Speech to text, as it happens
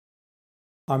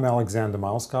I'm Alexander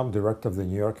Mauskop, Director of the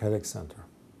New York Headache Center.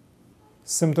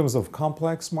 Symptoms of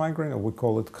complex migraine, or we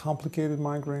call it complicated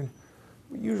migraine.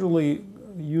 We usually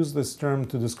use this term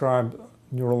to describe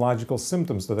neurological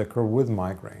symptoms that occur with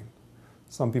migraine.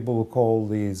 Some people will call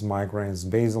these migraines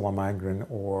basilar migraine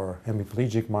or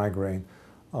hemiplegic migraine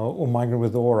or migraine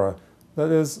with aura.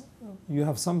 That is, you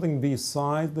have something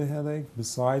beside the headache,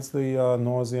 besides the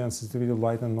nausea and sensitivity to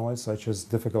light and noise, such as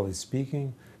difficulty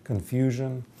speaking,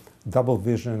 confusion, double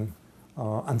vision,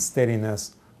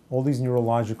 unsteadiness, all these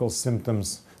neurological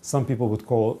symptoms some people would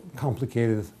call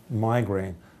complicated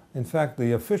migraine. In fact,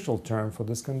 the official term for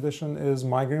this condition is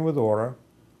migraine with aura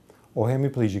or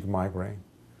hemiplegic migraine.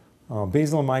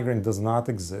 Basilar migraine does not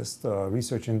exist.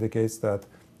 Research indicates that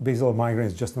basilar migraine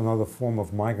is just another form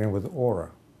of migraine with aura.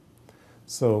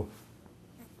 So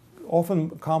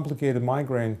often complicated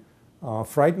migraine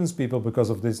frightens people because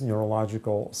of these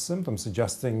neurological symptoms,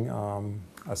 suggesting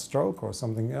a stroke or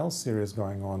something else serious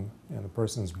going on in a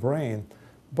person's brain.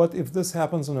 But if this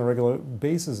happens on a regular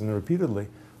basis and repeatedly,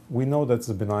 we know that's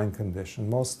a benign condition.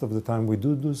 Most of the time we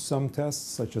do some tests,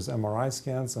 such as MRI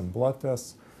scans and blood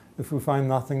tests. If we find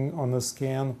nothing on the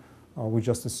scan, we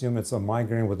just assume it's a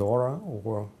migraine with aura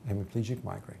or hemiplegic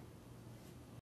migraine.